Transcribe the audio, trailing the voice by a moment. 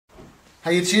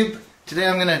Hi YouTube. Today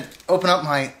I'm going to open up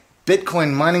my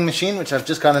Bitcoin mining machine, which I've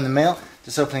just got in the mail.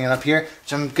 Just opening it up here,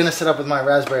 which I'm going to set up with my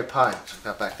Raspberry Pi, which I've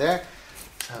got back there.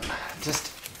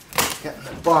 Just getting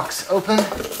the box open.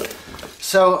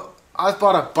 So I've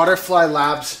bought a Butterfly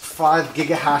Labs 5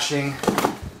 giga hashing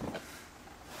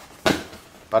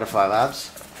Butterfly Labs.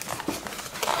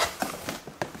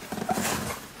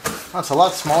 Oh, it's a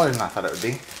lot smaller than I thought it would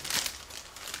be.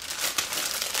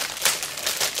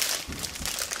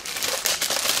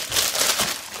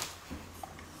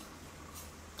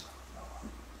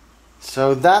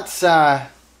 So that's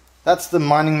the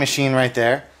mining machine right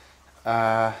there.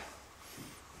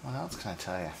 What else can I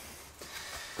tell you?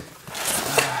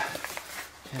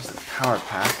 Here's the power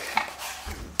pack.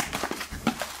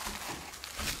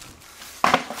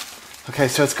 Okay,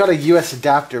 so it's got a US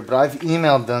adapter, but I've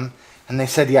emailed them and they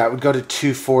said, yeah, it would go to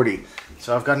 240.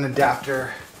 So I've got an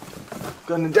adapter.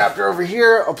 Over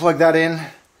here. I'll plug that in.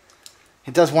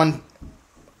 It does 100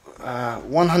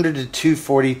 to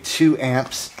 240, 2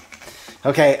 amps.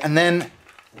 Okay, and then,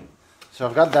 so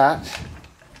I've got that.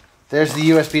 There's the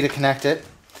USB to connect it.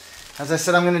 As I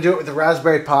said, I'm going to do it with the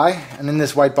Raspberry Pi, and in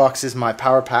this white box is my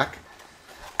power pack.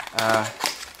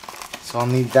 So I'll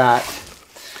need that.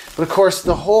 But of course,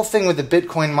 the whole thing with the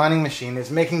Bitcoin mining machine is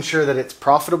making sure that it's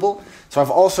profitable. So I've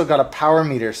also got a power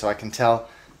meter so I can tell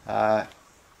that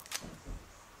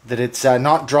it's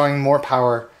not drawing more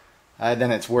power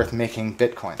than it's worth making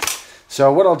Bitcoin.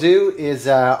 So what I'll do is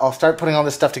I'll start putting all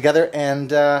this stuff together,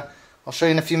 and I'll show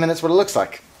you in a few minutes what it looks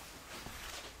like.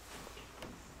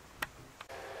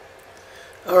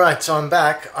 Alright, so I'm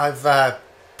back. I've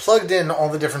plugged in all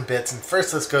the different bits, and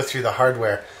first let's go through the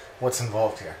hardware, what's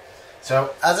involved here.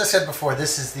 So as I said before,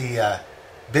 this is the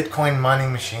Bitcoin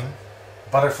mining machine,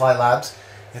 Butterfly Labs.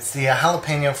 It's the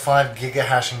Jalapeno 5 giga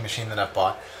hashing machine that I've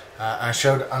bought. I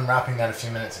showed unwrapping that a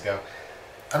few minutes ago.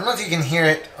 I don't know if you can hear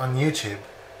it on YouTube,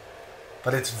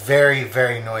 but it's very,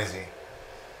 very noisy.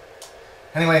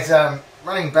 Anyways,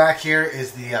 running back here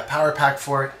is the power pack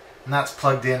for it, and that's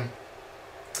plugged in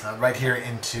right here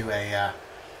into a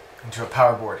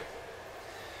power board.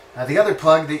 The other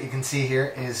plug that you can see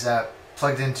here is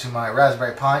plugged into my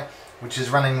Raspberry Pi, which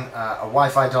is running a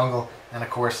Wi-Fi dongle, and of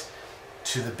course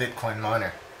to the Bitcoin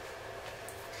miner.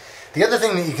 The other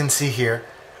thing that you can see here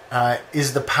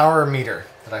is the power meter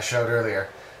that I showed earlier,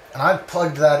 and I've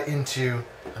plugged that into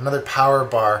another power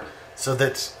bar so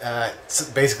that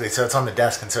basically so it's on the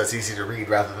desk and so it's easy to read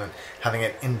rather than having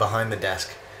it in behind the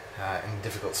desk in a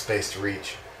difficult space to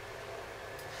reach.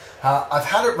 I've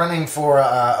had it running for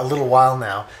a little while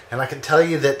now, and I can tell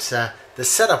you that the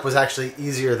setup was actually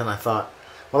easier than I thought.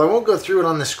 Well, I won't go through it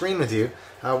on the screen with you.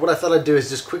 What I thought I'd do is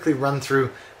just quickly run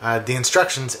through the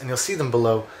instructions, and you'll see them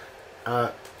below.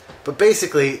 But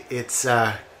basically it's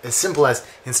as simple as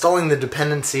installing the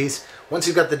dependencies. Once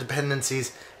you've got the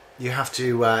dependencies, you have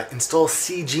to install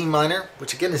cgminer,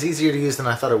 which again is easier to use than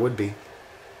I thought it would be.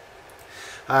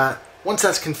 Once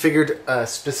that's configured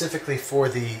specifically for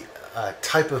the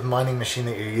type of mining machine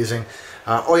that you're using,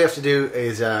 all you have to do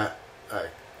is a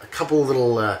couple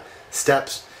little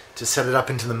steps to set it up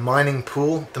into the mining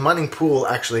pool. The mining pool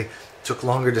actually took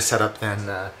longer to set up than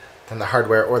the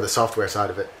hardware or the software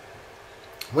side of it.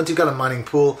 Once you've got a mining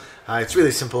pool, it's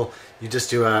really simple. You just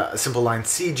do a simple line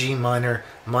cgminer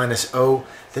 -o,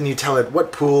 then you tell it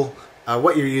what pool,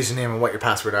 what your username and what your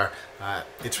password are.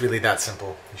 It's really that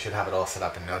simple. You should have it all set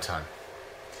up in no time.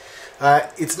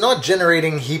 It's not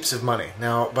generating heaps of money.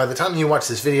 Now, by the time you watch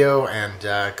this video, and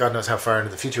God knows how far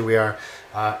into the future we are,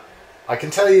 I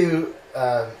can tell you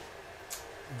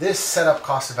this setup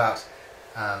costs about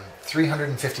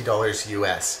 $350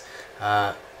 US.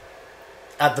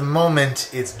 At the moment,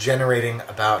 it's generating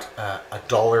about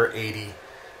 $1.80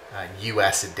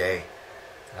 US a day.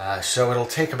 So it'll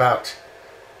take about,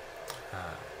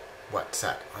 what's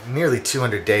that? Nearly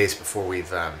 200 days before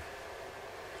we've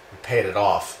paid it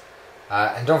off.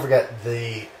 And don't forget,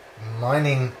 the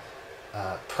mining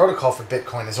protocol for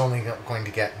Bitcoin is only going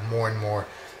to get more and more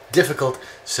difficult.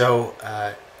 So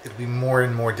it'll be more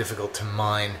and more difficult to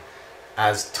mine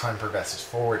as time progresses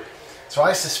forward. So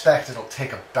I suspect it'll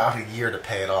take about a year to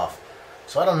pay it off.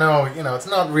 So I don't know, it's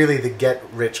not really the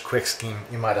get-rich-quick scheme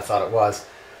you might have thought it was,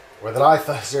 or that I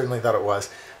certainly thought it was,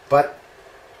 but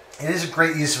it is a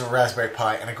great use of a Raspberry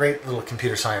Pi and a great little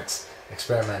computer science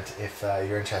experiment if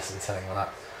you're interested in setting one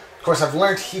up. Of course, I've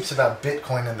learned heaps about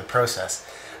Bitcoin in the process,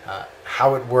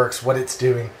 how it works, what it's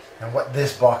doing, and what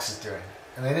this box is doing.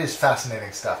 And it is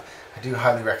fascinating stuff. I do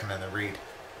highly recommend the read.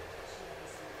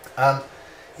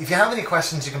 If you have any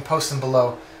questions, you can post them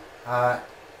below.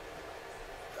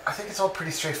 I think it's all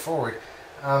pretty straightforward.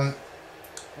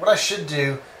 What I should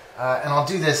do and I'll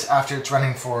do this after it's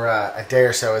running for a day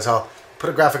or so, is I'll put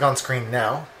a graphic on screen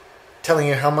now telling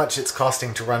you how much it's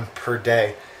costing to run per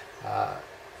day.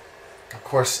 Of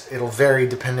course, it'll vary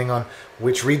depending on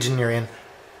which region you're in,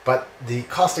 but the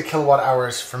cost of kilowatt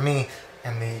hours for me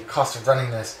and the cost of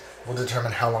running this will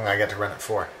determine how long I get to run it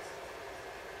for.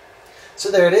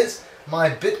 So there it is, my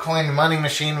Bitcoin mining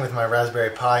machine with my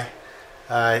Raspberry Pi.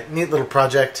 Neat little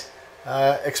project.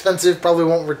 Expensive, probably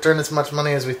won't return as much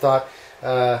money as we thought,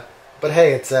 but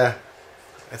hey, it's a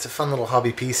fun little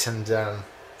hobby piece, and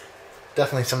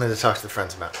definitely something to talk to the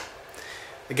friends about.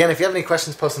 Again, if you have any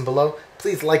questions, post them below.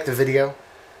 Please like the video.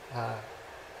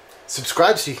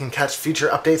 Subscribe so you can catch future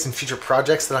updates and future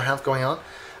projects that I have going on.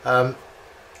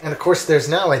 And of course, there's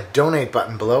now a donate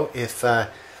button below. If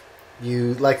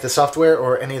you like the software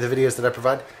or any of the videos that I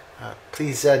provide,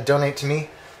 please donate to me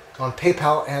on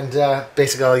PayPal, and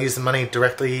basically I'll use the money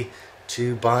directly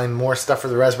to buy more stuff for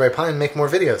the Raspberry Pi and make more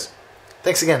videos.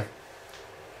 Thanks again.